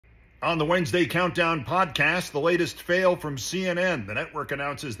On the Wednesday Countdown podcast, the latest fail from CNN. The network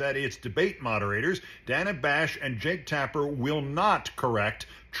announces that its debate moderators, Dana Bash and Jake Tapper, will not correct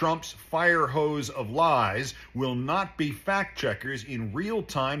Trump's fire hose of lies, will not be fact checkers in real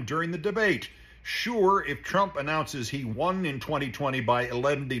time during the debate. Sure, if Trump announces he won in 2020 by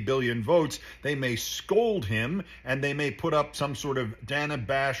 11 billion votes, they may scold him and they may put up some sort of Dana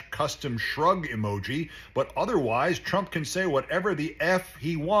Bash custom shrug emoji, but otherwise Trump can say whatever the F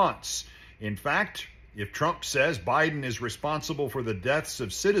he wants. In fact, if Trump says Biden is responsible for the deaths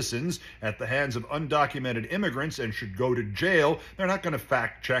of citizens at the hands of undocumented immigrants and should go to jail, they're not going to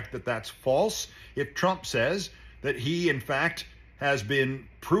fact check that that's false. If Trump says that he, in fact, has been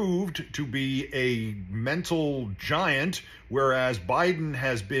proved to be a mental giant, whereas Biden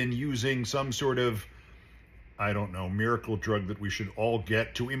has been using some sort of, miracle drug that we should all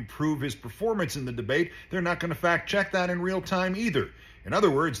get to improve his performance in the debate, they're not going to fact check that in real time either. In other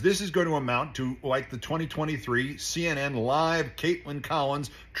words, this is going to amount to like the 2023 CNN Live Caitlin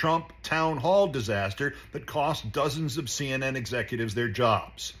Collins Trump town hall disaster that cost dozens of CNN executives their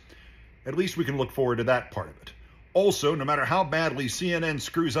jobs. At least we can look forward to that part of it. Also, no matter how badly CNN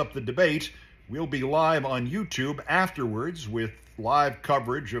screws up the debate, we'll be live on YouTube afterwards with live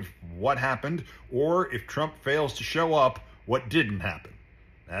coverage of what happened, or if Trump fails to show up, what didn't happen.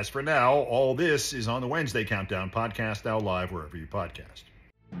 As for now, all this is on the Wednesday Countdown podcast, now live wherever you podcast.